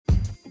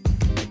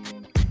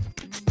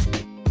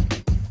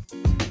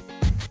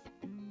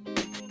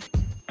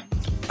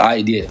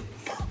Hi there,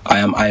 I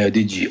am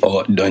Ayodiji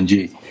or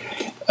Donji.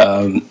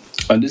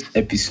 On this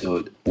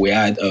episode, we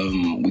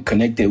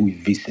connected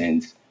with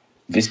Vincent.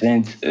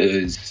 Vincent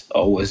is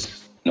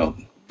always no,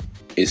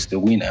 is the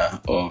winner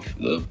of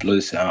the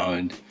Blood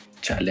Sound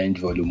Challenge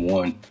Volume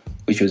One,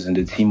 which was in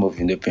the theme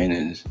of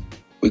independence.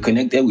 We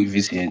connected with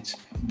Vincent,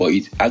 but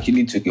it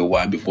actually took a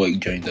while before he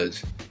joined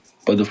us.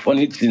 But the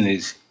funny thing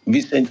is,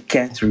 Vincent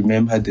can't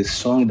remember the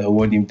song that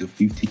won him the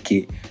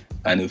 50K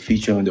and a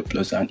feature on the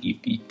Plus Sound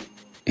EP.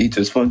 It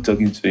was fun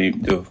talking to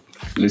him, though.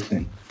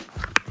 Listen.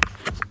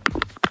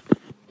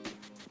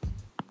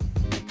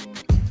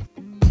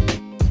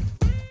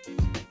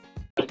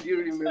 Do you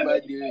remember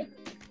the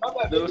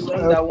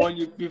song that won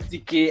you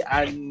 50K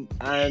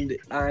and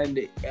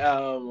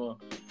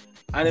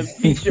a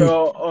feature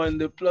on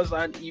the Plus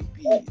and EP?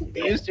 Do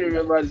you still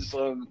remember the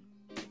song?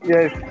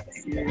 Yes.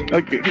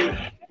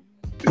 Okay.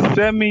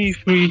 Set me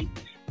free.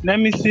 Let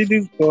me see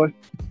the boy.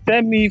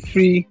 Set me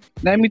free.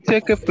 Let me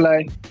take a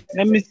flight.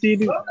 Let me see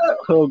the.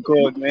 Oh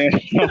God, man!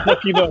 I'm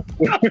fucking up.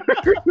 Okay,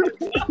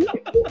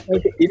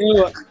 you know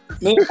what?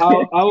 No,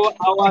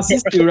 I'll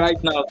assist you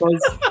right now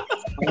because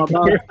I'm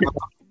about.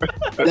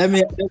 Let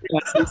me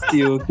assist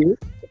you, okay?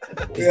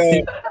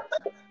 Yeah.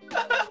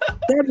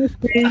 Let me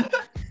free.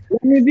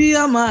 Let me be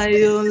on my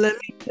own. Let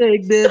me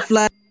take the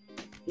flight.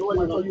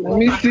 Let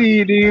me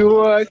see the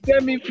world.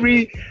 Set me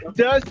free.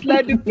 Just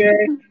like the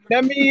bed.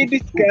 Let me hit the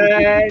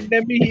sky.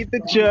 Let me hit the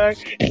jug.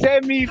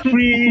 Set me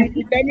free.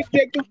 Let me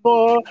take the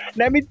fall.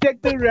 Let me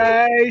take the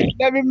rise.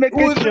 Let me make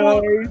a choice.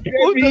 Who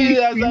told you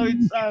that's how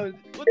it sounds?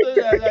 Who told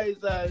you that's how it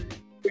sounds?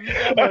 You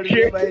can't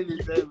remember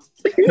anything.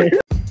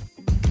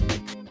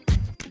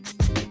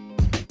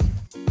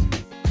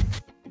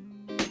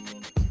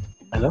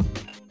 Hello?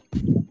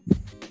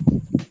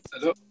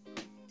 Hello?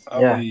 How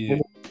Yeah. are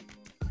you?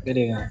 Good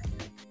evening.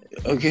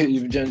 Okay,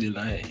 you've joined the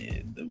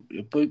line.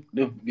 Your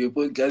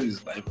podcast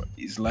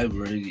is live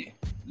already.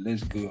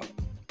 Let's go.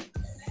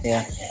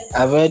 Yeah,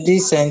 I've already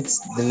sent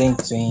the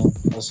link to him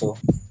also.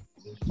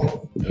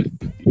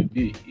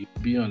 You'll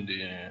be on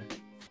the.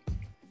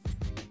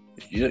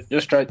 You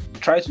just try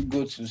to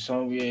go to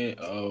somewhere.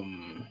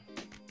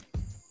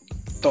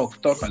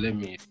 Talk and let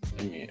me.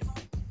 Okay.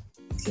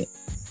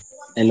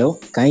 Hello,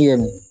 can you hear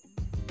me?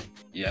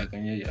 Yeah, I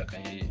can hear you.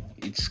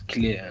 It's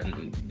clear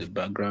and the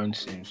background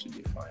seems to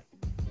be fine.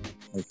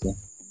 Okay.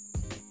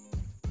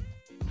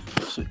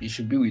 So it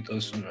should be with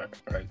us soon,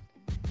 right?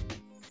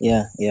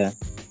 Yeah.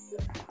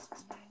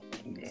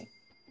 Okay.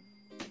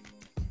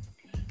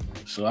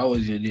 So how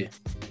was your day?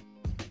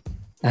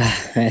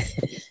 I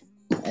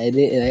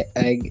did.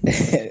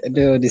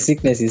 The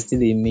sickness is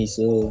still in me,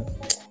 so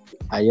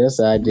I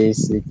just had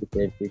this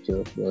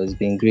temperature. It's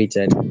been great.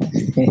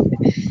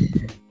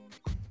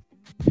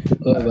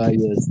 What about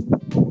yours?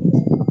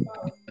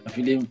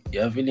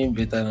 You're feeling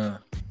better now.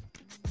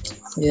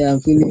 Yeah, I'm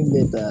feeling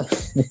better.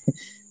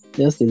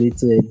 Just a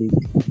little headache.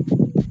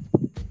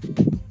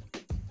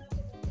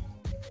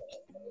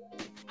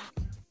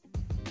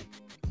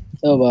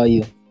 How about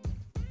you?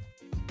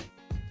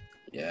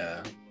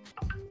 Yeah.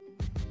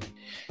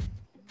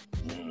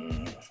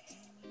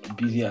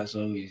 Busy as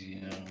always,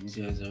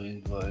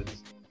 but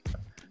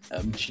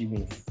I'm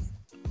chilling.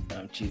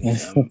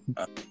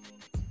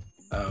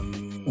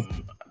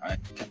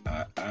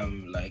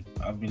 I'm like,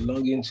 I've been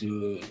longing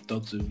to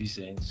talk to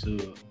Vincent, so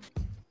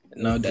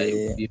now that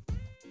Okay. it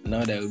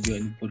will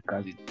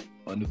be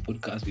on the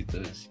podcast with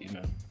us,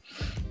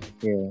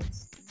 Yeah.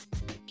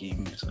 give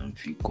him some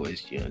few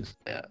questions.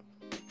 Yeah.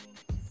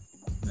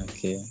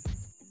 Okay.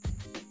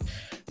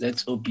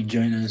 Let's hope you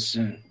join us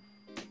soon.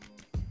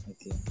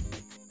 Okay.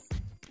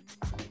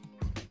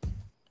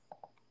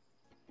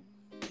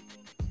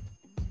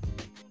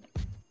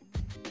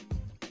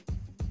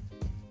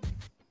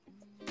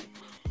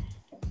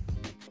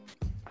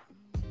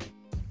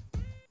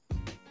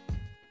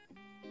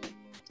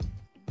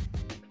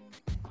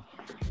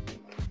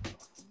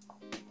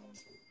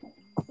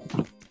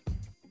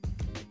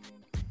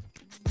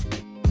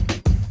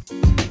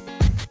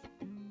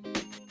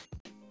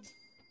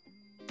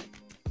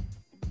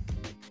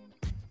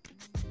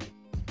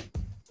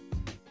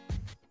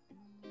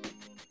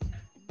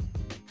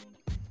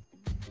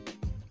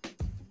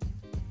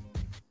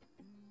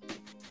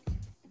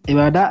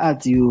 About that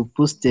art you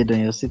posted on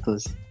your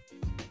status,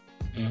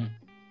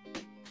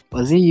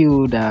 was it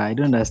you that I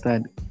don't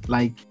understand?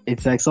 Like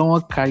it's like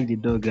someone carried the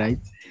dog, right?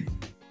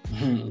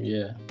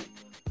 Yeah,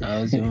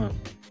 that was the one.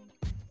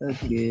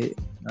 Okay.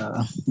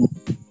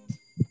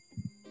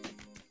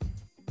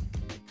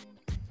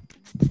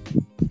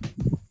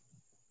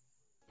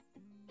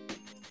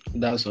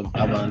 That's some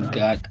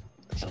avant-garde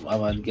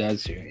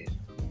series.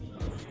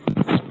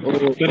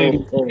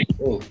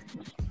 Oh.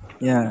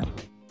 Yeah.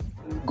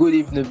 Good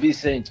evening,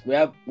 Vincent. We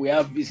have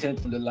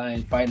Vincent on the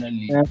line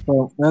finally.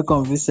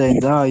 Welcome,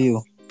 Vincent. How are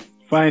you?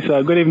 Fine,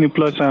 sir. Good evening,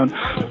 Plus Sound.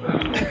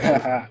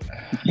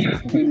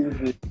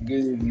 Good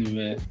evening,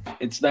 man.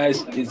 It's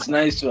nice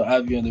to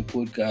have you on the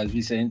podcast,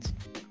 Vincent.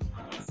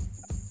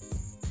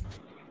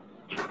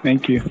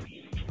 Thank you.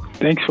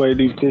 Thanks for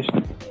the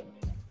invitation.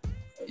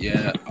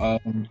 Yeah.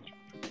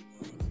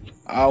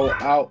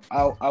 How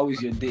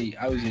was your day?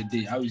 How was your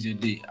day? How was your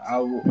day?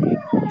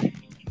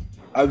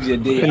 How was your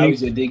day? How Feeling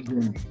was your day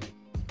going?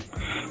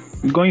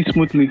 going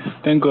smoothly.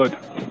 Thank God.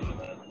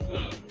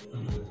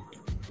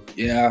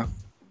 Yeah.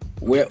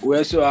 We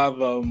also have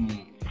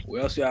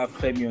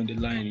Femi on the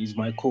line. He's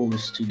my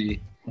co-host today.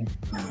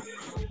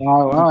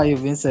 Wow, how are you,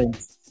 Vincent?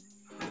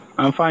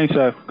 I'm fine,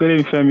 sir. Good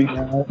evening, Femi.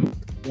 Yeah,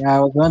 yeah, I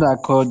was the one that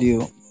called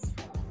you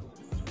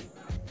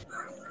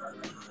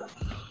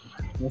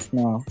just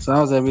now. So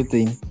how's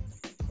everything?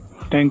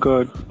 Thank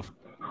God.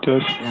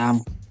 Just Yeah,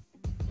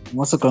 I'm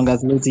also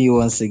congratulating you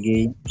once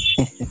again,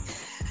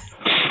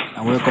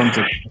 and welcome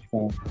to.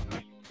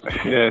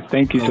 yeah.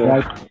 Thank you,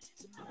 Because sir.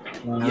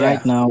 Yeah.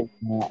 right now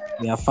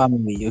we are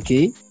family,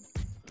 okay?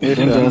 Yes,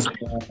 Don't sir. just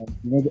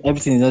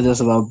everything is not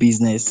just about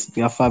business.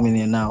 We are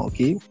family now,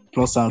 okay?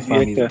 Plus and Yes,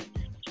 family. sir.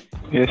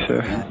 Yes,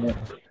 sir. Yeah.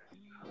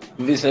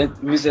 Vincent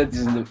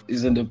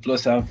is in the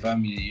Plus Am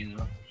family.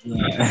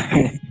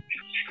 Yeah.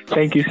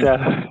 Thank you,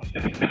 sir.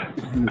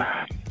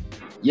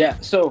 Yeah.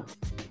 So,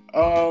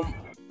 um,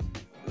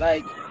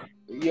 like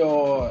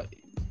your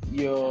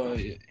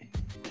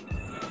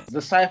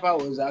the cipher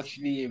was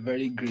actually a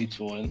very great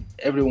one.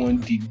 Everyone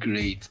did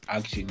great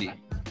actually,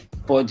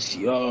 but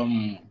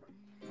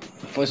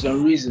for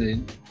some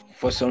reason,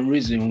 for some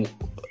reason,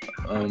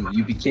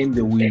 you became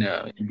the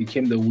winner. You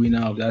became the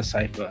winner of that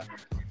cipher.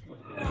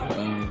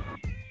 Um,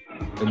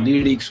 the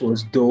lyrics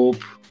was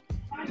dope.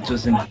 It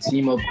was in the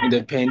theme of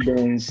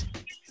independence.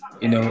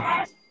 You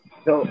know.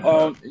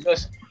 So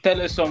just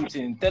tell us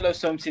something. Tell us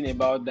something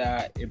about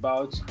that.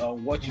 About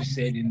what you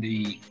said in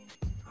the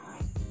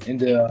in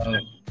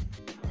the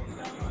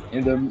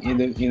in the in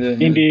the in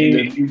In the in the the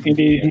in music,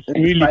 the in the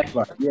really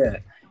cipher. Yeah,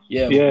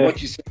 yeah. yeah.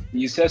 What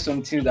you said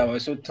some things that were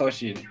so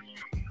touching.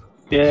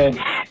 Yeah,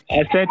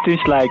 I said things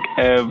like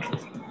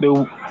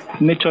the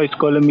nature is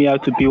calling me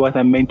out to be what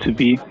I'm meant to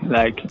be.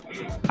 Like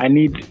I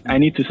need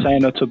to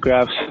sign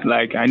autographs.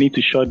 Like I need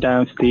to shut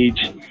down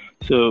stage.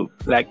 So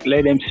like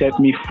let them set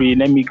me free.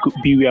 Let me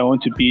be where I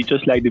want to be,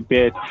 just like the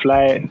bird,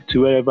 fly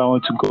to wherever I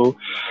want to go.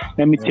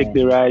 Let me take Yeah.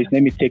 the rise.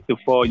 Let me take the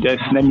fall.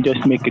 Just let me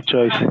just make a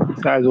choice.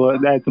 That's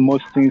the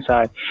most things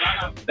I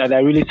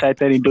really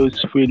cited in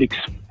those lyrics.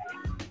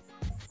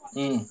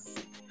 Mm.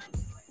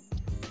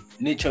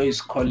 Nature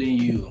is calling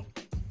you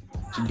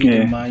to be the Yeah,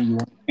 man you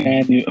want to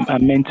be, and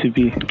I'm meant to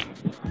be.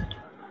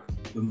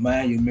 the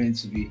man you're meant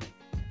to be.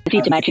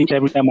 I see it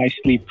every time I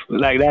sleep.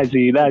 Like that's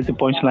the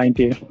punchline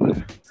there.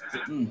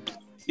 Mm.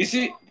 You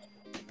see,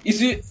 you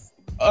see,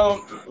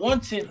 one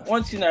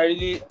thing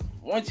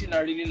I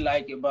really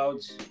like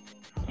about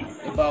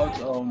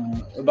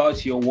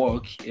your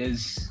work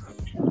is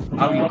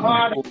how you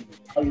compose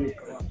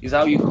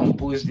how you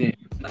compose them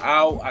and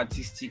how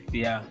artistic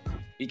they are.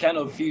 It kind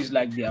of feels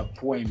like they are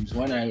poems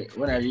when I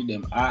read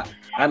them. I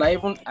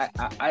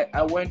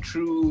went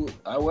through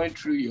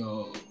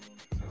your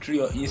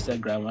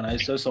Instagram and I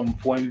saw some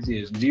poems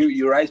there. Do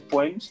you write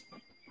poems?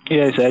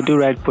 Yes, I do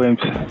write poems.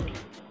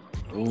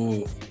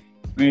 Oh,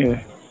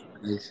 Yeah.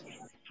 nice,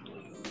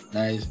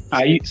 nice.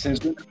 Are you?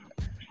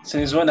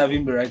 Since when have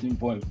you been writing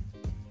poems?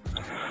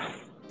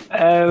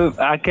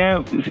 I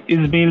can't.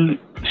 It's been.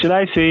 Should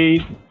I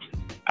say?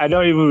 I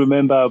don't even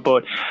remember.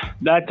 But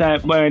that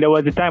time, when there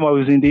was a time I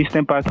was in the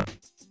eastern part,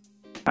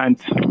 and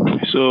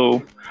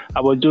so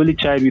I was the only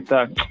child with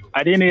her.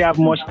 I didn't really have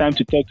much time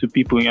to talk to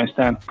people. You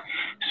understand?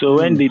 So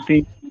when Mm, they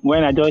think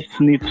when I just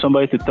need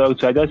somebody to talk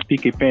to, I just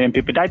pick a pen and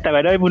paper. That time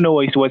I don't even know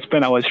what it was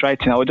pen I was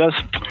writing. I was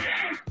just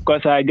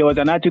because there was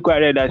an article I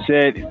read that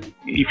said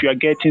if you are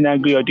getting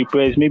angry or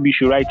depressed, maybe you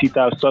should write it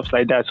out, stuff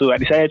like that. So I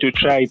decided to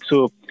try it.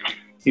 So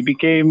it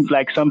became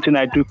like something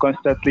I do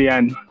constantly,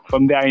 and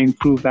from there I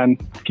improved and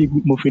keep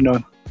moving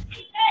on.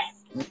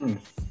 mm.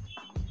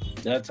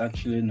 That's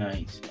actually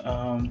nice.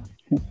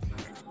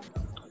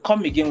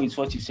 Come again with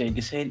what you said.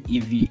 They said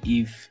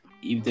if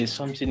there's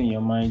something in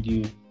your mind,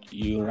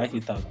 you write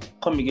it out.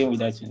 Come again with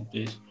that,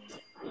 please.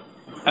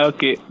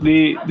 Okay,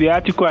 the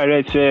article I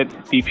read said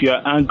if you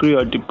are angry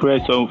or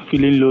depressed or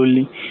feeling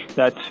lonely,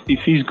 that it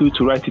feels good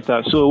to write it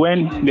out. So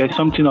when there's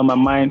something on my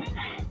mind,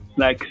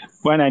 like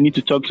when I need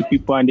to talk to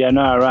people and they are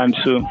not around,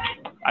 so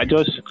I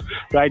just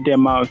write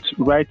them out,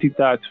 write it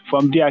out.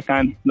 From there I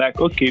can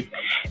like okay,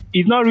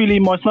 it's not really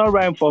must not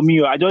rhyme for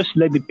me. I just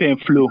let the pen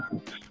flow.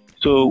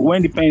 So Mm,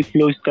 when the pen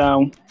slows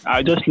down,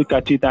 I just look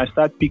at it and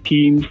start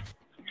picking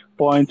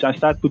points and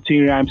start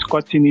putting rhymes,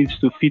 cutting it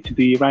to fit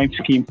the rhyme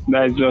scheme.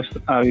 That's just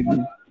how it is.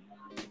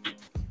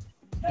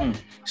 mm.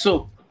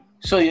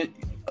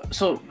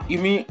 So you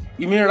mean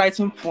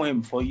writing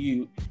poem for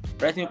you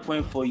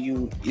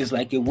is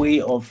like a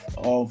way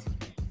of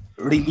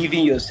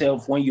relieving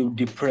yourself when you're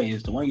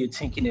depressed, when you're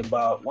thinking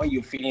about, when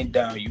you're feeling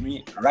down. You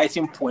mean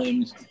writing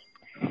poems?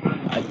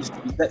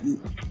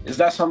 Is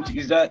that something?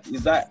 Is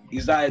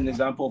that an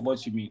example of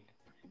what you mean?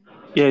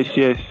 Yes,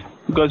 yes.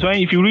 Because when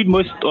if you read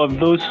most of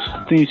those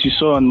things you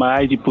saw on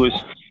my IG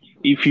post,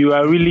 if you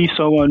are really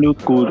someone who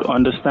could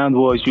understand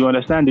words, you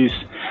understand this.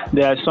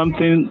 There are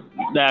something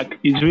that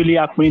is really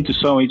happening to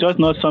someone. It's just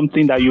not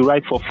something that you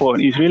write for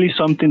fun. It's really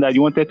something that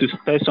you wanted to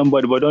tell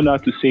somebody but don't know how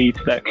to say it.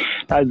 Like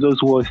that's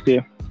those words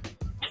there.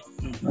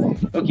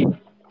 Okay,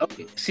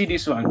 okay. See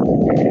this one.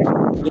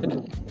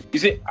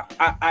 Is it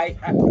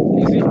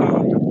is it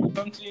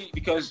something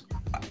because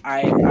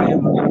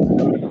I'm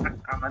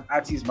an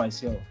artist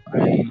myself.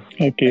 I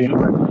Okay.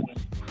 do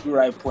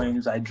write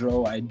poems. I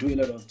draw. I do a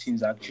lot of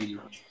things actually.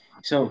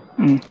 So,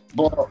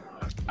 but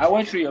I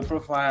went through your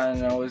profile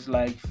and I was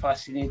like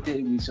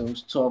fascinated with some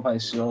stuff I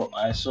saw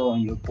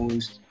on your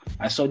post.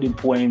 I saw the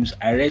poems.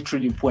 I read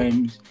through the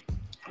poems.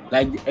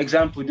 Like the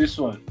example, this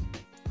one.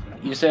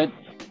 You said,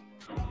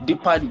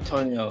 "Deeper the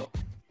tunnel,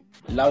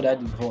 louder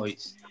the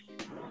voice.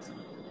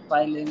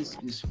 Silence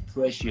is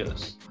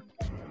precious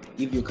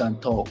if you can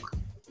talk,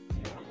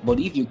 but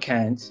if you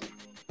can't,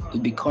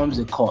 it becomes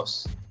a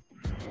curse.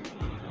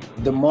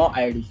 The more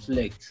I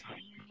reflect,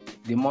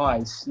 the more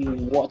I see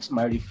what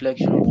my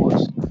reflection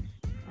was.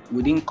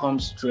 Within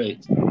comes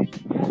straight.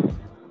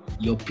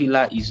 Your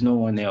pillar is no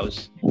one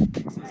else."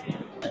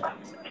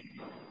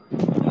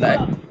 Like,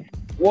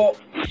 what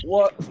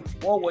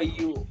were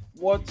you?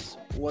 What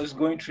was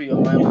going through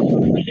your mind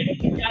when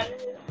you?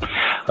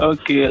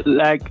 Okay,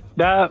 like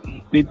that.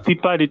 The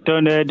deeper the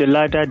tunnel, the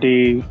louder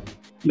the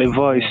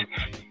voice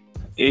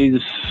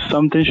is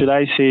something. Should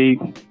I say?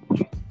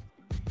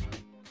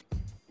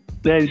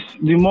 There's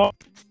the more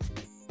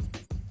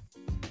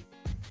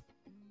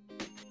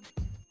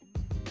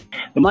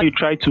you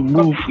try to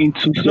move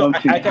into No,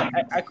 something.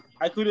 I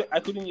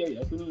couldn't hear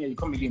you. I couldn't hear you.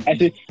 Come again, I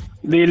please. say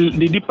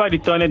the deeper the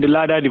tunnel, the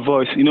louder the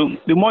voice. You know,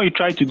 the more you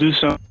try to do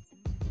something.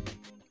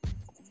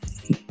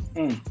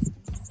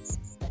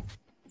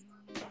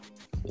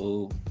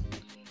 Oh,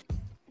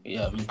 we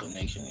having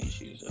connection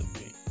issues.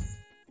 Okay,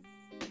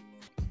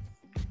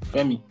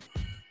 Femi.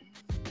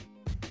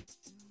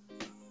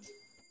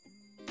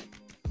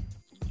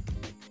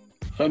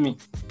 Femi.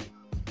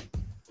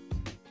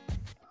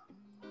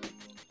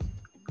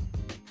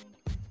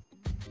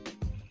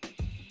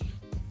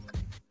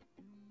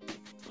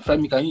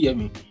 Femi, can you hear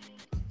me?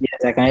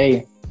 Yes, I can hear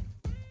you.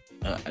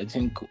 I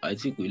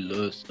think we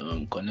lost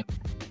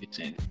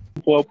connection.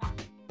 Pop.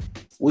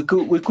 We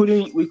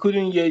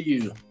couldn't hear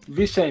you,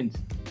 Vincent.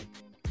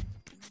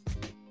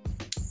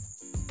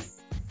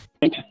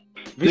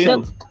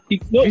 Vincent.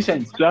 No,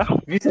 Vincent. sir,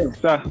 Vincent.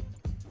 sir.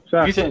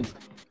 Vincent.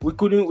 We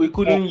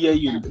couldn't hear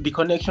you. The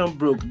connection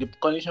broke.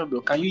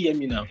 Can you hear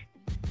me now?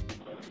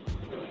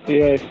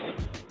 Yes,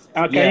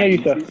 I can hear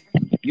you, sir.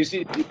 You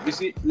see.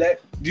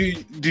 Do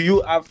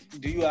you have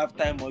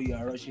time or you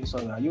are rushing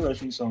somewhere? Are you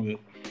rushing somewhere?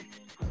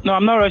 No,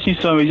 I'm not rushing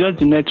somewhere. It's just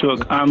the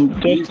network.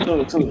 I'm just.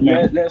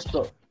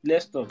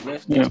 Let's talk.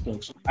 Let's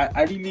talk. So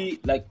I really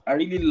like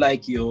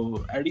your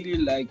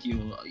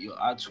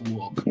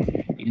artwork.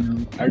 You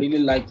know, I really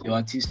like your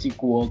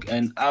artistic work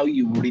and how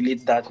you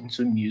relate that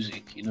into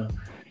music. You know,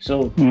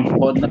 so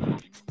but now,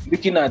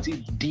 looking at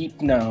it deep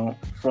now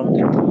from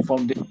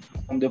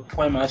the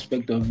poem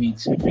aspect of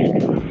it,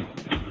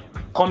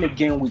 come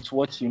again with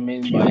what you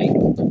mean by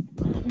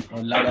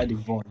louder the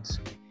voice.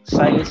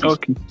 Silence is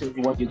Okay.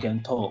 what you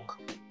can talk.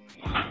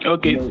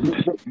 Okay. You know,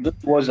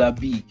 those words are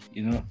big.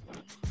 You know.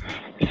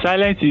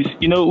 Silence is,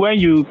 when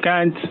you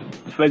can't,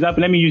 for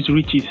example, let me use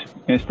riches,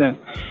 understand?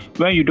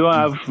 When you don't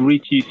have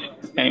riches,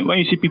 and when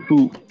you see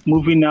people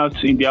moving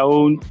out in their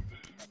own,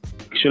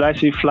 should I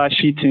say,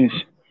 flashy things,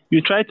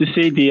 you try to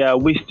say they are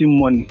wasting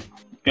money,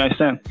 you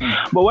understand?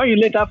 But when you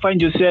later find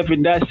yourself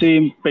in that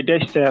same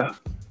pedestal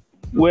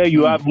where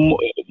you have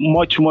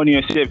much money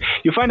yourself,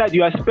 you find that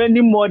you are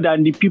spending more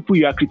than the people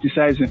you are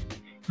criticizing.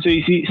 So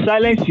you see,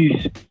 silence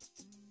is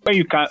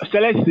a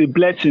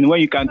blessing when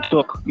you can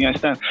talk, you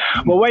understand?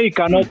 But when you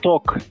cannot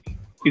talk,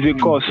 it's a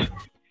curse.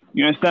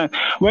 You understand?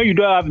 When you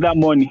don't have that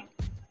money,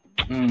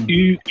 when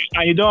you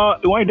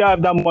don't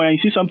have that money and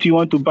you see something you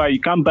want to buy, you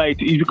can't buy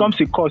it. It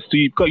becomes a cost to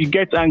you because you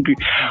get angry.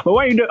 But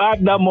when you don't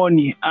have that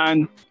money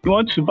and you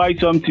want to buy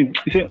something,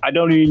 you say, I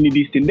don't really need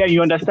this thing. Then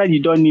you understand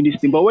you don't need this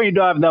thing. But when you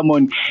don't have that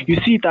money, you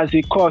see it as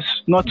a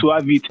cost not to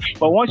have it.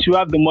 But once you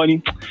have the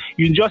money,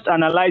 you just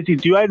analyze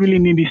it. Do I really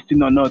need this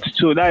thing or not?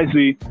 So that is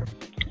the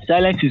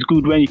silence is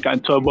good when you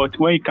can talk, but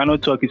when you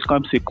cannot talk, it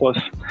becomes a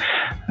curse.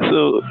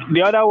 So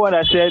the other one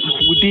I said,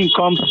 within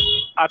comes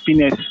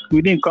happiness,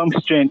 within comes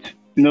strength.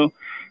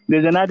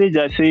 There's an adage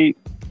that say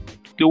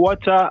the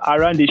water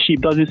around the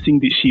ship doesn't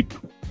sink the ship.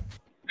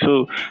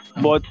 So,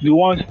 but the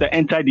ones that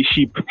enter the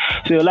ship.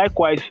 So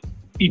likewise,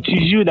 it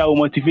is you that will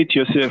motivate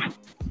yourself.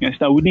 You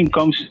understand? Within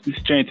comes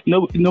strength.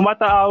 No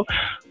matter how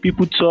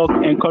people talk,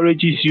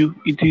 encourages you,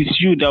 it is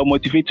you that will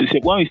motivate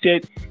yourself. When you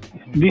said,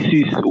 this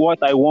is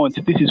what I want,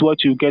 this is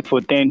what you get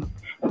for 10,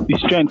 the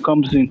strength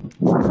comes in.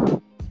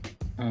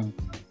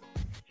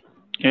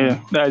 Yeah,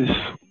 that's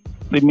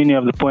the meaning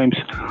of the poems.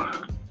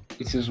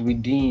 It is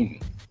within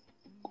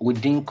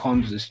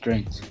comes the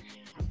strength.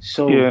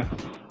 So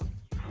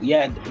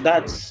yeah,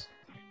 that's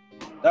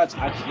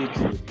actually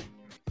true.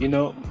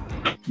 The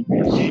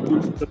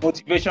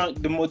motivation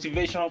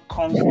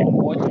comes from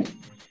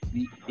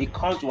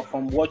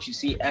what you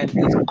see, and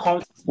it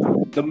comes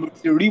the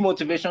real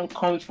motivation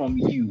comes from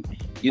you.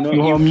 You know,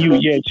 From you,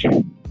 yes.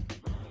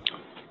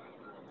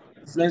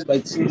 influenced by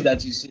things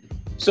that you see.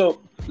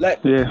 So, like,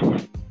 Yeah.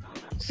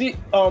 see,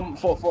 another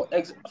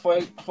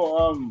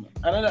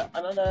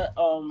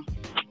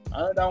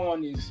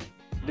one is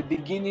the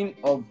beginning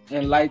of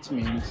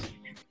enlightenment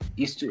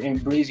is to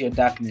embrace your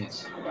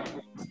darkness.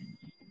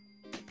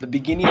 The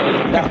beginning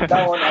of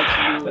that one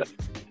actually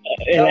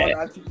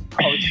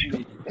touched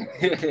me.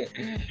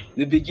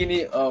 The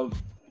beginning of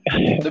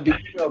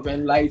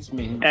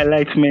enlightenment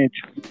Enlightenment.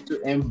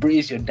 to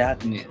embrace your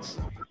darkness.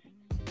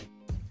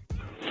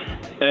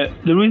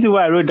 The reason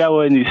why I wrote that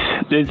one is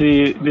there's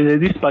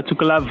this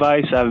particular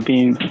vice I've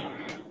been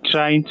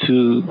trying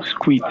to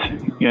quit.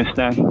 You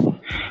understand?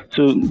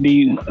 So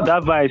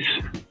that vice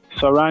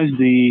surrounds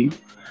the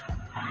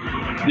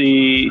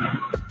the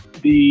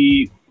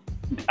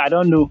I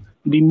don't know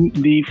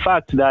the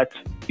fact that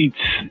it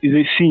is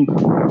a sin.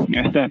 You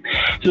understand?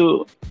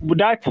 So with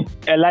that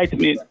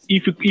enlightenment,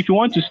 if you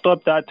want to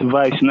stop that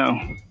vice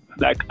now,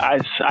 like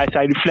as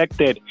I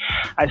reflected,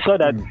 I saw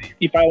that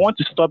if I want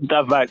to stop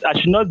that vice, I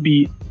should not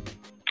be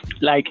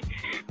like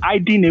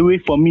hiding away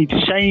from it,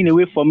 shying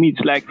away from it,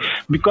 like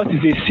because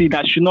it's a sin,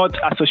 I should not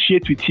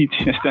associate with it.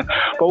 You understand?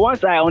 But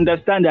once I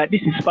understand that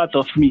this is part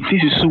of me,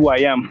 this is who I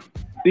am.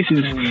 This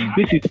is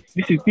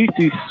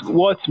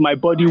what my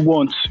body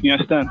wants. You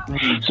understand?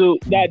 So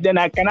that then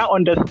I cannot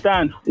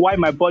understand why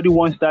my body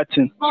wants that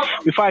thing.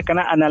 Before I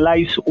cannot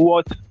analyze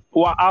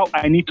how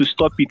I need to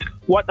stop it.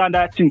 What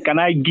other thing can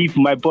I give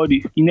my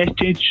body in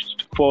exchange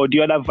for the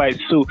other vice?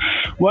 So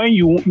when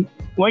you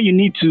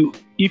need to,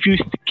 if you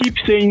keep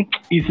saying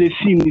it's a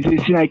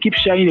sin, I keep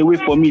shying away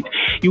from it,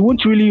 you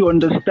won't really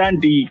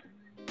understand the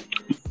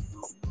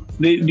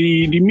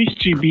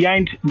mystery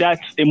behind that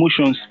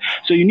emotions.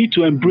 So you need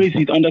to embrace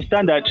it,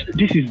 understand that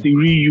this is the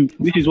real you,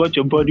 this is what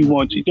your body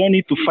wants. You don't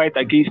need to fight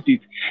against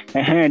it.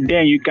 And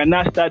then you can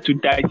now start to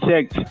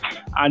dissect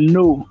and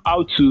know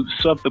how to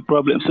solve the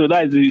problem. So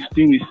that is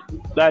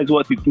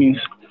what it means.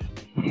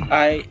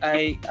 I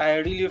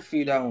really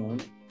feel that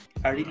one.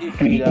 And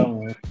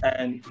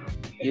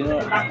you know,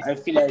 I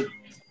feel like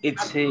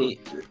it's saying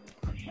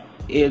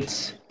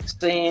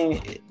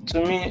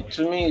to me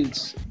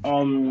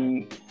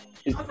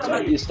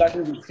it's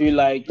starting to feel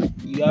like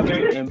you have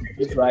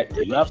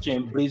to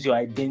embrace your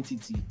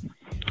identity.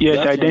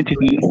 Yes,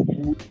 identity.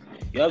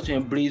 You have to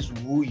embrace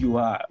who you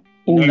are.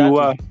 Who you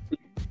are.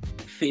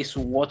 Face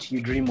what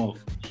you dream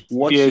of.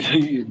 What you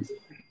need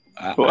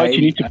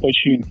to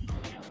pursue.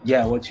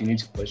 Yeah, what you need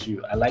to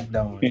pursue. I like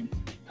that one.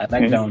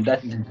 That one.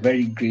 That is a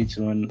very great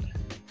one.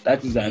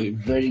 That is a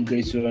very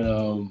great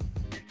one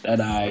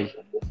that I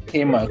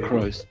came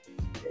across.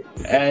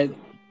 And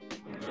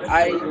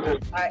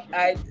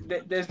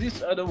there's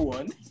this other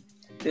one.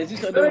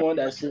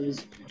 That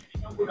says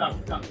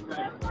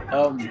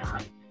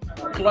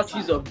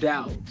clutches of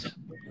doubt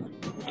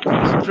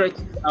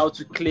stretches out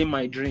to claim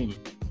my dream.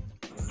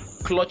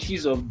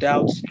 Clutches of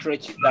doubt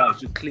stretches out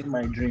to claim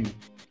my dream.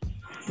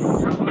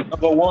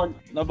 Number one,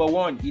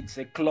 it's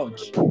a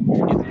clutch.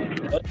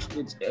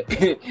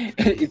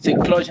 It's a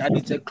clutch, and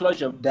it's a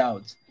clutch of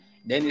doubt.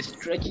 Then it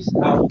stretches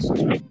out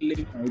to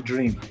claim my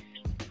dream.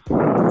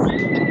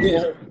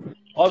 The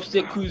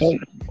obstacles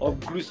of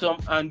gruesome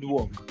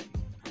handwork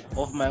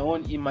of my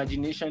own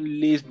imagination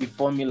lays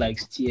before me like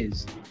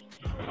stairs.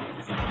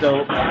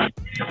 So,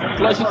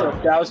 clutches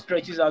of doubt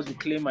stretches out to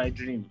claim my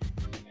dream,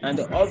 and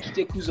the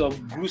obstacles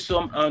of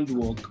gruesome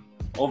handwork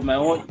of my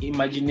own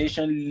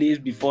imagination lays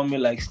before me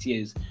like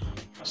stairs.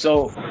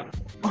 So,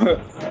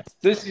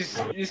 this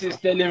is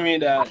telling me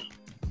that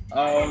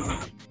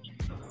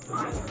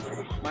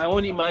my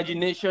own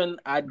imagination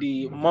at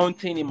the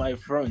mountain in my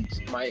front.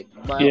 My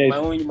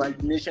own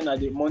imagination at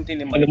the mountain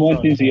in my front. The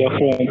mountains in your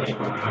front.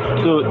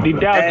 So the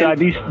doubts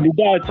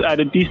are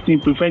the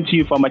distance preventing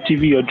you from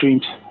achieving your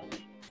dreams.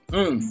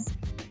 That's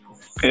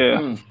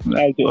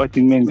what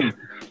it means.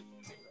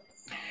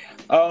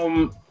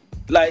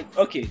 Like,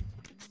 okay,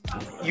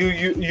 you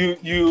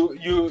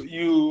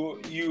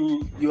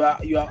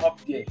are up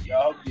there. You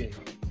are up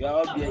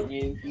there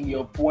in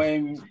your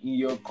poem, in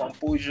your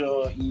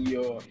composure, in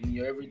your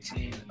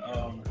everything.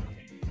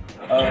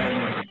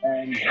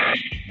 And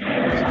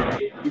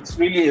it's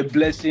really a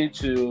blessing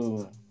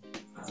to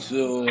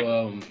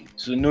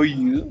know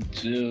you,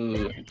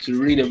 to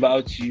read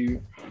about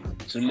you,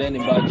 to learn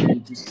about you,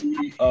 to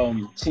see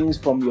things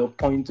from your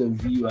point of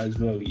view as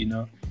well. You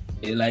know,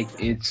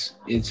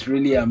 it's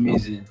really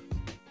amazing.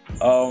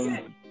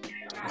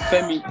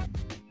 Femi.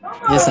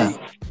 Yes, sir.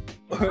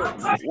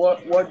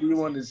 What do you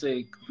want to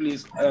say?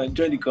 Please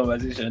join the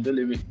conversation.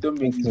 Don't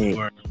make this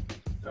boring.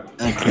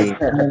 Okay.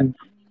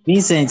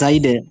 Vincent, are you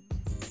there?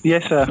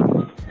 Yes, sir.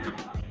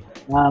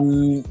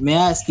 May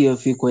I ask you a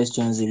few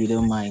questions if you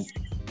don't mind?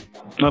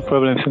 No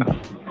problem, sir.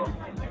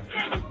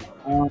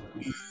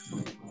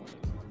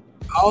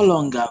 How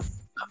long have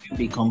you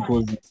been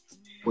composing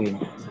poem?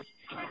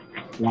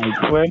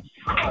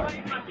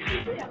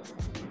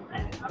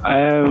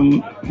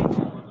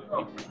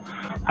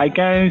 I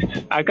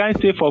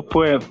can't say for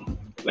poem.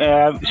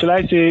 Shall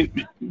I say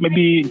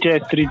maybe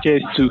JS3,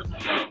 JS2.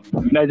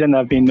 That's when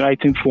I've been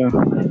writing for.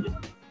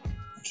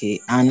 Okay,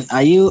 and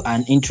are you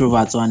an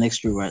introvert or an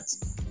extrovert?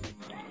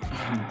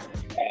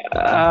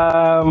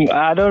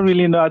 I don't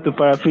really know how to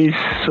paraphrase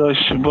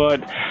such,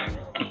 but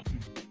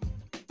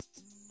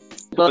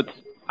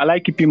I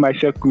like keeping my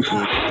circles.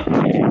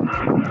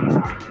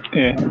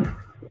 Yeah.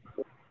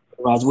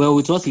 Right. Well,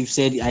 with what you've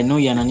said, I know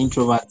you're an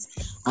introvert,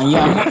 and you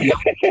are not. It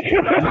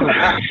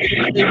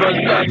must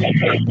be an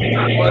intro.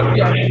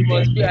 It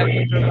must be an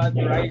introvert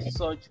to write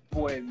such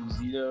poems,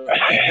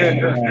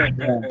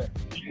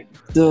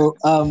 So,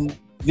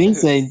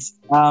 Vincent,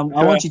 I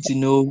want you to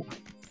know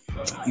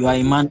you are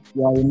a man.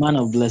 You are a man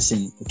of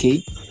blessing.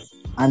 Okay,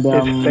 and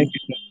Yes, thank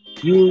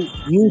you.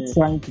 you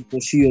trying to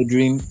pursue your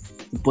dream,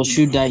 to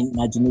pursue that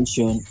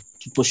imagination,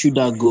 to pursue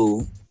that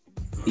goal,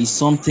 is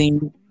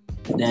something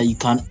that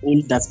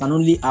that can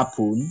only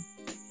happen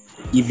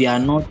if you are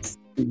not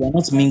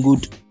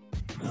mingled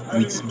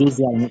with those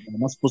that are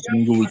not supposed to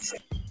mingle with.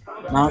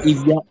 Now,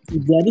 if you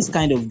are this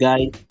kind of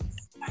guy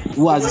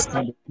who has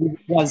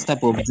this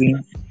type of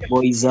dream,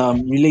 but is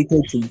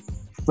related to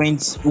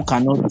friends who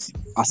cannot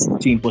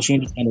assist you in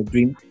pursuing this kind of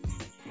dream,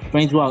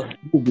 friends who will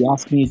be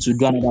asking you to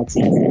do another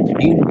thing,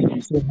 and you know it will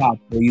be so hard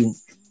for you.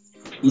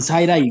 It's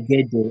either you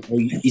get there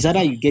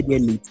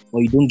late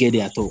or you don't get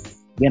there at all.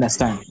 You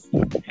understand?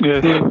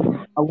 Yes.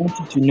 So I want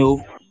you to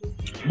know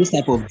this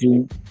type of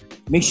dream.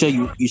 Make sure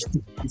you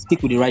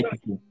stick with the right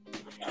people.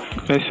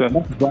 Yes, sir.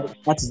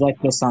 That is why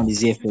First Sound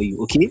is here for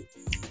you. Okay?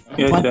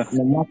 Yes, sir.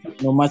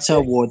 No matter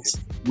what,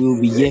 we will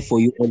be here for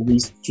you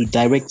always to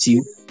direct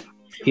you.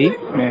 Okay?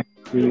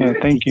 Yeah,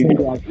 thank you.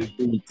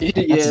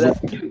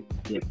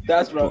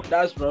 That's from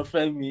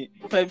Femi.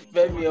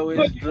 Femi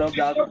always drop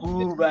that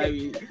cool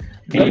vibe.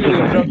 Femi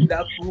will drop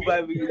that cool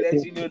vibe. He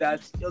let you know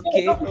that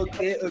okay.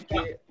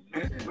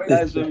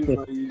 That's Femi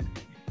for you.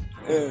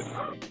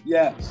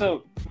 Yeah.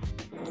 So,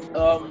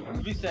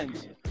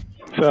 Vincent.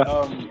 Sir.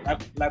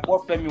 Like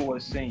what Femi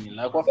was saying.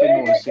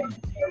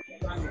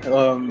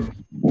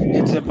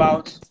 It's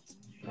about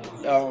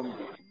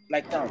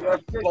like now,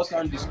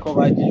 Person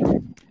discovered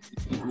you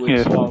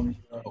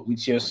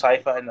with your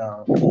cipher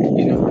now.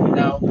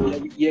 Now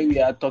here we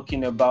are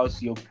talking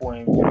about your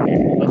poem,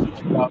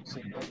 talking about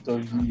the point of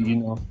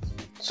view.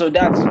 So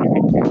that's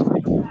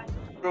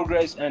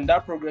progress, and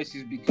that progress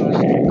is because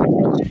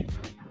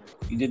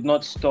you did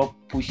not stop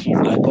pushing.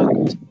 Like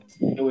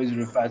I always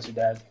refer to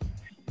that.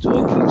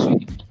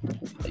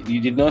 You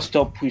did not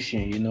stop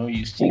pushing.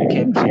 You still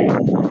kept.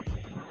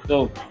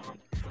 So,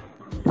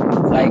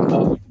 like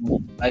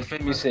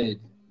Femi said,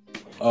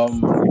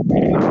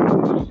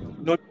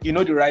 you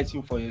know the right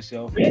thing for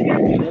yourself. You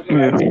know the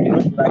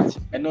right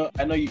thing.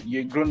 I know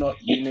you're grown up.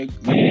 You know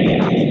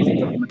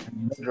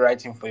the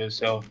right thing for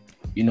yourself.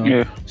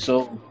 Yeah.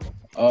 So,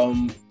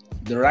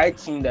 the right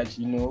thing that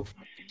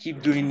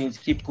keep doing it,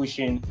 keep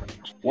pushing.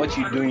 What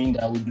you're doing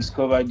that we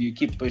discovered, you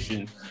keep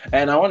pushing.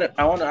 And I want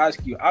to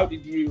ask you, how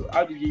did you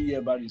hear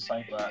about the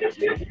cipher?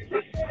 Actually?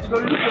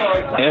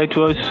 It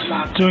was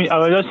I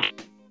was just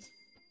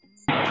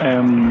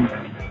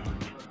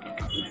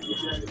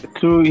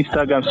through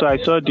Instagram, so I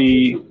saw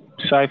the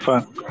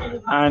cipher,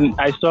 and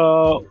I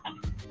saw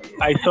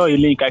a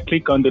link. I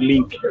clicked on the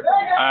link,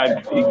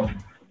 and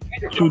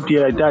through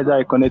there, that's how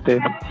I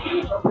connected.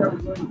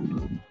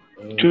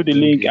 Through the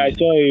link, I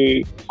saw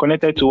a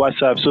connected to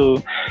WhatsApp,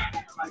 so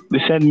they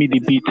sent me the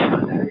beat.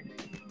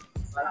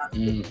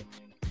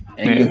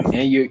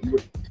 And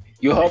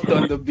you hopped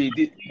on the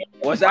beat.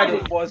 Was that the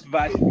first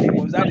verse?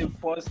 Was that the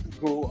first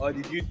go, or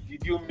did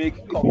you make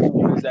a couple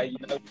ones that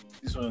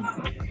this one?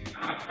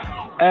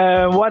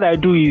 What I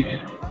do is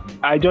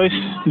I just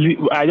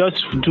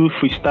do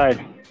freestyle,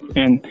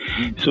 and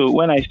so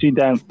when I sit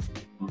down,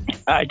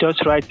 I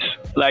just write,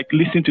 like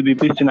listen to the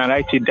beat and I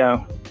write it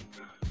down.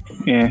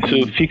 Yeah,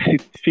 so fix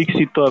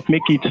it up,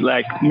 make it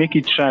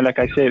shine. Like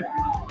I said,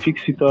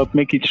 fix it up,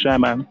 make it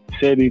shine, man.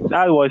 Said it.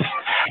 That was,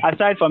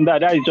 aside from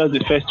that is just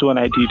the first one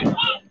I did.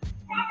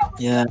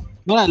 Yeah.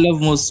 What I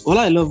love most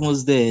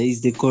there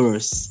is the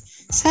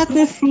chorus. Set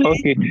me free.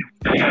 Okay.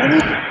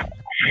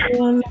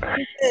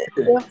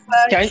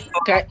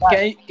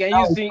 Can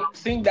you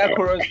sing that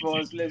chorus for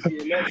us? Let's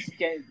hear.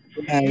 Can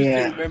you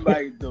still remember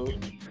it though?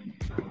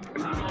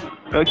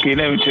 Okay,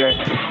 let me try.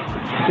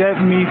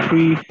 Set me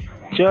free,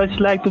 just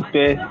like the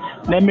best.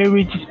 Let me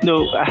reach.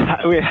 No,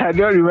 wait, I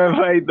don't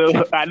remember it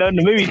though. I don't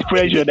know. Maybe it's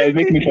pressure that is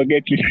making me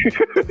forget it.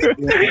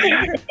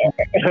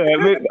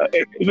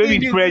 Maybe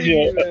it's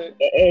pressure.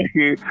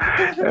 Okay.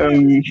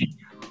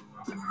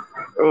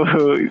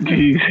 Oh,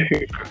 jeez.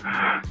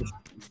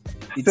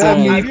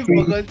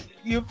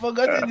 You've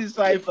forgotten the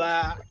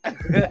cipher. I'm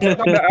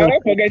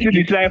not forgetting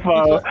the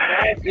cipher.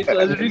 It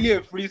was really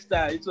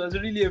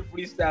a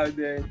freestyle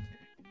then.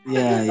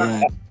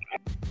 Yeah.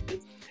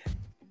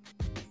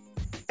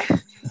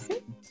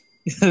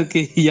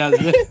 Okay, yeah,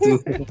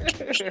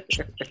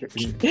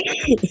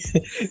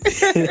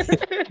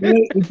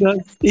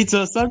 it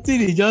was something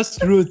he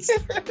just wrote.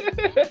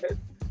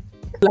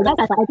 Like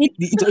that, I think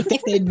it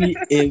texted me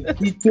a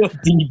picture of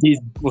DJs,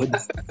 but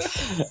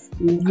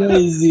it's not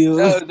easy.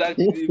 That was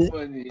actually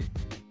funny.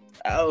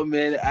 Oh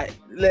man, I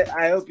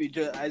hope you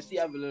just. I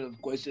still have a lot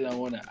of questions I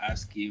want to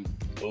ask him.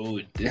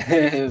 Oh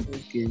damn!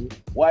 Okay.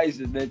 Why is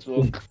the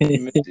network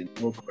messing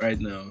up right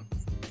now?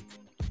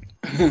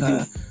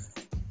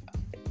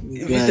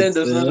 Vincent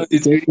does not know the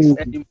lyrics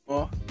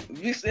anymore.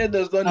 Vincent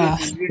does not know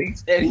the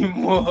lyrics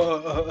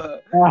anymore.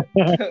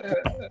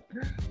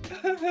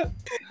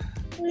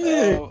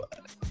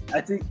 I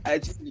think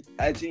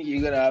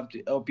you're gonna have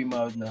to help him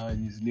out now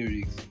in his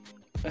lyrics.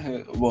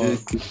 Well,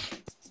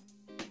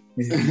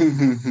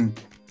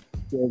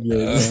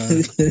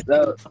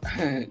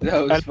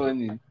 that was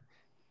funny.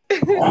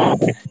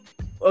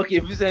 Okay,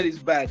 Vincent is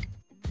back.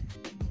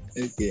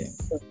 Okay.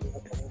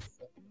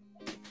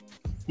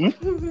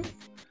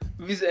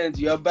 Vincent,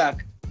 you're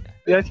back.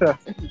 Yes, sir.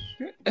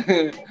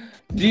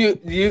 do you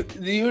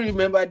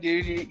remember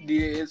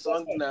the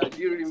song now? Do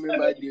you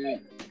remember the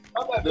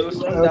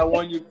song that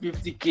won you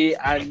 50K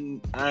and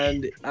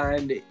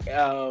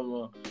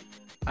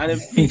a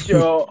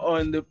feature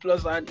on the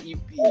Plus and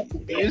EP?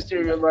 Do you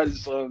still remember the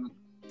song?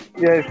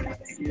 Yes.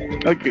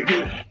 Okay.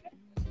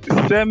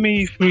 Set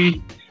me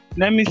free.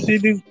 Let me see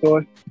the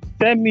boy.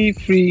 Set me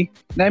free.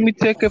 Let me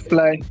take a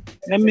flight.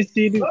 Let me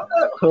see the.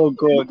 Oh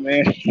God,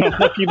 man! I'm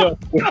fucking up.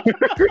 Okay,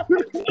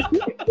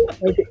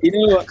 you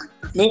know what?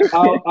 No,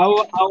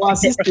 I'll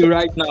assist you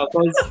right now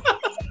because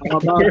I'm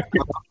about.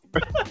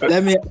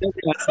 Let me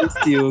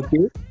assist you,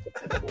 okay?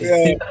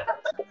 Yeah.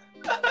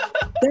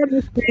 Let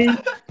me see.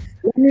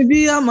 Let me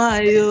be on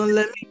my own.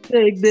 Let me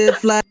take the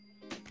flight.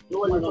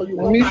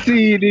 Let me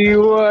see the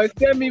world.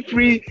 Set me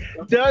free.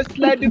 Just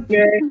like the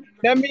bed.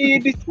 Let me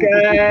hit the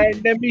sky.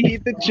 Let me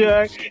hit the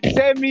truck.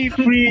 Set me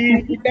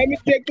free. Let me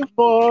take the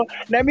fall.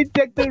 Let me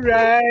take the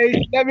rise.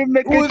 Let me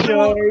make a choice.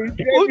 Who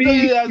told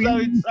you that's how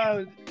it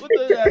sounds? Who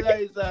told you that's how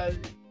it sounds?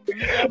 You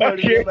never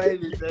remember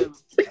it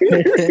yourself.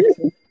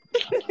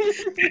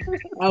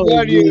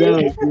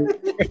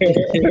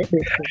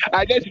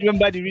 I just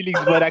remember the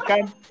lyrics, but I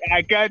can't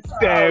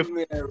Man.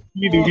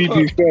 read the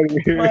video.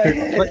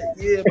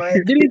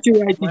 Didn't you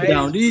write it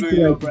down? Didn't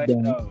you write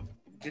it down?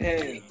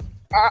 Damn.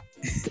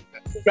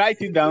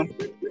 Write it down.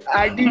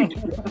 I did.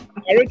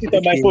 I wrote it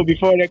on my phone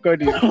before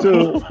recording.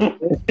 So,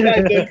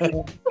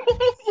 to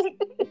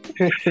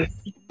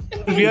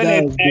be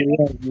honest,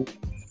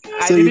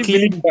 I so you didn't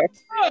cleared believe that.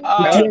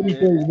 it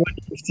before you got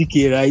 50K,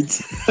 right?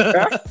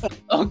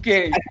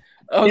 Okay.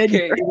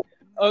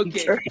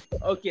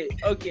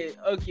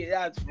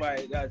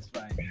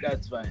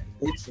 That's fine.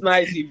 It's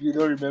nice if you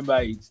don't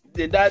remember it.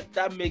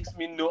 That makes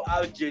me know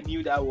how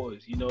genuine that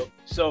was, you know.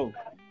 So,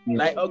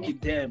 like, okay,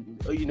 damn,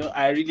 you know,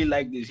 I really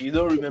like this. You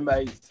don't remember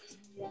it.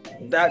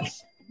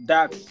 That's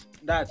dope.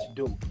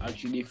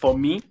 Actually, for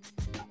me,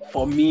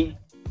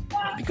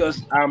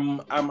 because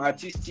I'm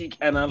artistic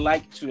and I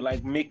like to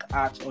like make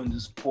art on the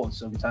spot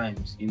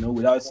sometimes, you know,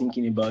 without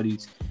thinking about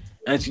it.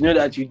 And to know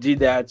that you did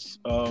that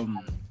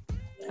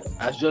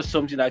as just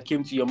something that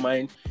came to your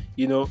mind,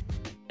 you know,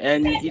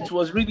 and it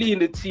was really in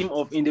the theme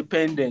of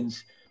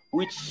independence,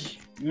 which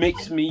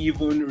makes me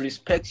even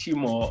respect you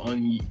more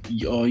on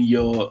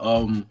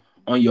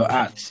your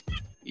art.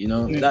 You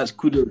know, that's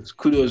kudos,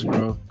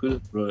 bro.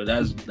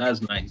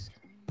 That's nice.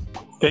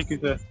 Thank you,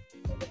 sir.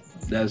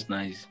 That's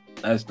nice.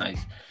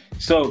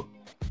 So,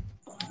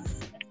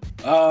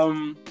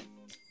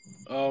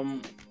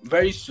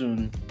 very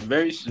soon,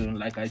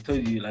 like I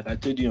told you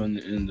on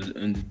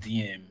the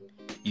DM,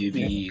 you'll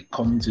be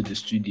coming to the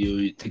studio,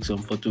 you take some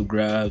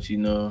photographs,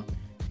 and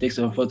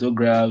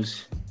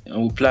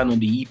we'll plan on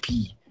the EP.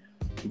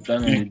 We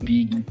plan on the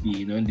big EP,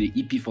 you know, the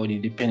EP for the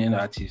independent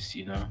artists,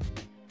 you know.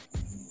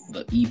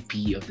 The EP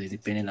of the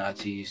independent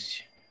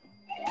artists,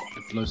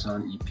 the Plus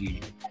Sound EP.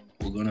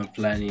 We're gonna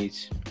plan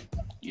it,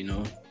 you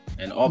know,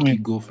 and up you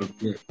go from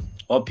there.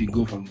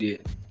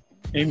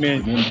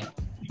 Amen.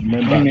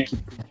 Remember, Amen.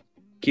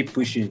 keep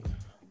pushing.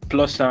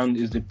 Plus Sound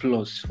is the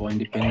plus for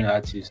independent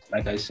artists.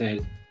 Like I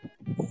said,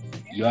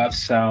 you have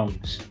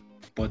sounds,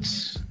 but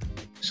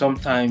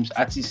sometimes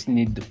artists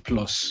need the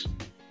plus,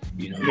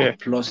 you know, the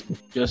plus,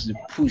 just the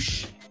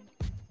push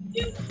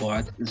for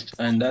artists,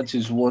 and that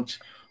is what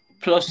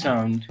Plus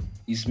Sound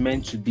is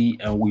meant to be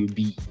and will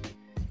be,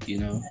 you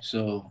know.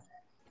 So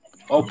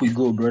up we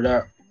go,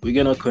 brother. We're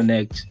gonna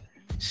connect.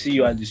 See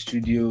you at the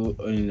studio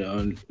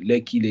on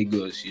Lekki,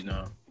 Lagos, you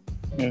know.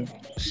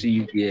 See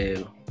you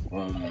there. A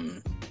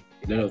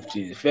lot of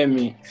things.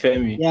 Femi.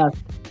 Yeah.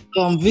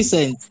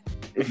 Vincent.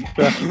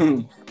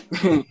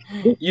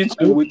 You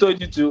too. We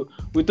told you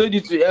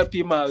to help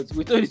him out.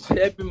 Your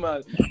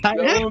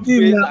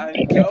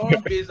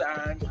own bass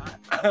and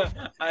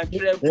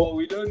treble.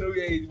 We don't know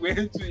where it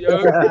went to.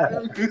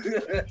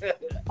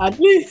 At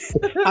least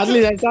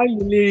I sang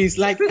the lyrics.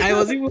 Like I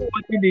was even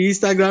watching the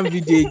Instagram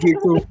video again.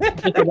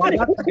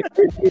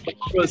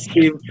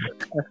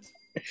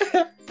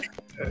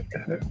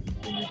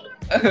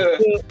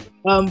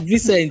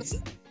 Vincent,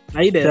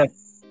 are you there?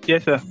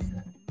 Yes, sir.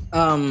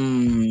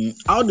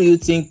 How do you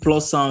think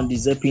Plus Sound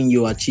is helping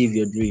you achieve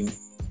your dream?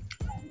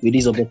 with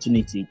this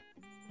opportunity?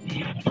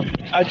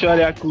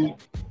 Actually, I could.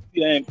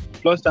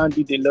 Plus, Sound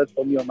did a lot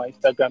for me on my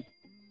Instagram.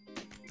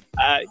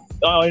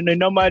 On a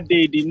normal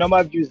day, the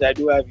normal views I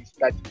do have is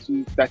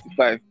 32,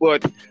 35.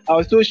 But I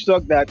was so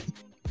shocked that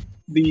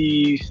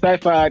the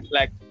Cypher had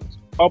like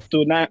up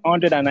to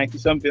 990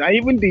 something. And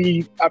even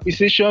the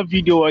appreciation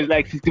video was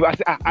like 60. I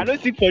said, I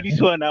don't think for this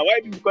one now.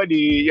 Why people call the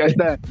you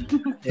understand?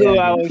 So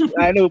Yeah.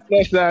 I know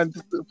plus and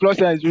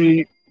is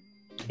really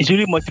it's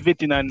really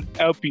motivating and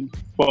helping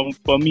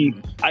for me.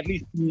 At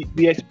least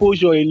the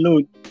exposure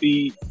alone,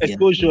 the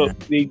exposure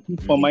they give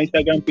for my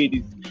Instagram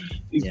page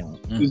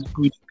is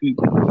good.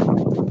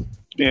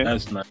 Yeah.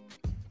 That's nice.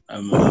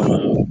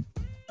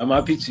 I'm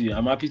happy to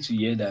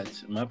hear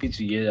that. I'm happy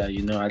to hear that,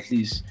 at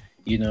least,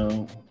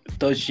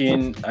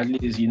 touching, at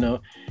least,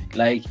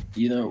 like,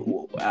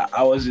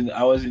 I was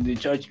in the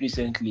church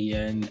recently,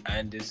 and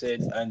they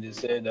said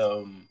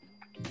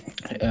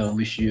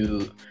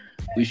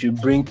we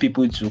should bring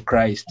people to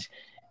Christ.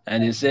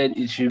 And they said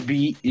it should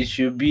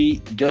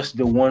be just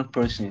the one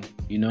person,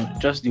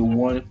 just the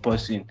one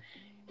person,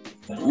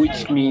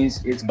 which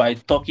means it's by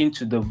talking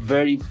to the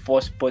very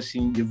first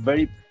person, the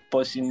very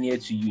person near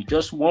to you,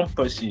 just one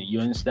person, you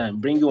understand,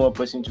 bringing one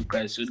person to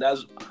Christ. So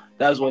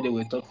that's what they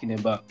were talking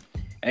about.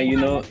 And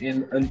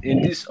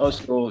in this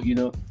also,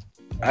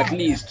 at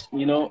least,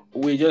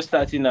 we're just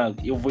starting out.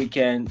 If we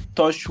can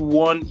touch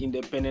one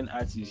independent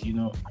artist,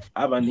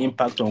 have an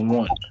impact on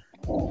one,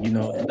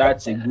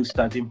 that's a good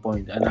starting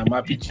point. And I'm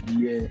happy to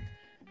hear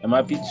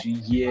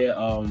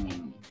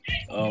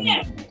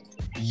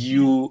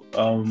you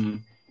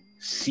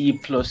see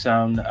Plus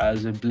Sound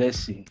as a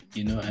blessing,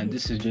 and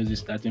this is just the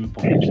starting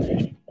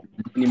point.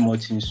 Many more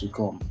things to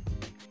come.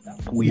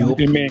 We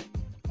hope, Amen.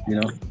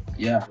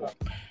 Yeah.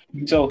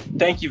 So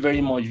thank you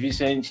very much,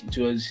 Vincent.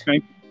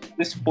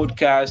 This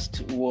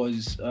podcast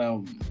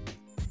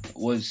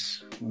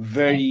was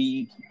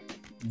very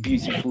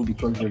beautiful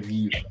because of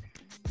you.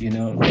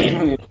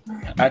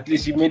 At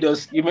least you made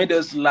us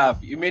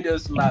laugh.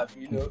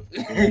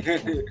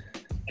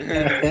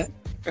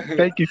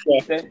 Thank you, sir.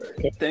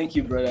 Thank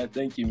you, brother.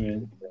 Thank you,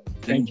 man.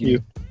 Thank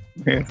you.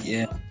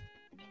 Yeah.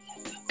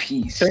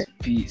 Peace.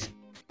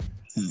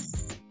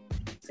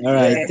 All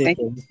right. Thank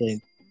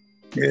you.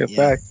 Yeah,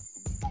 bye.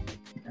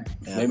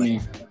 Let me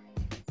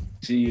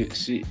see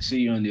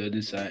you on the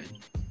other side.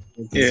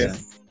 Okay, Yeah.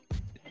 sir.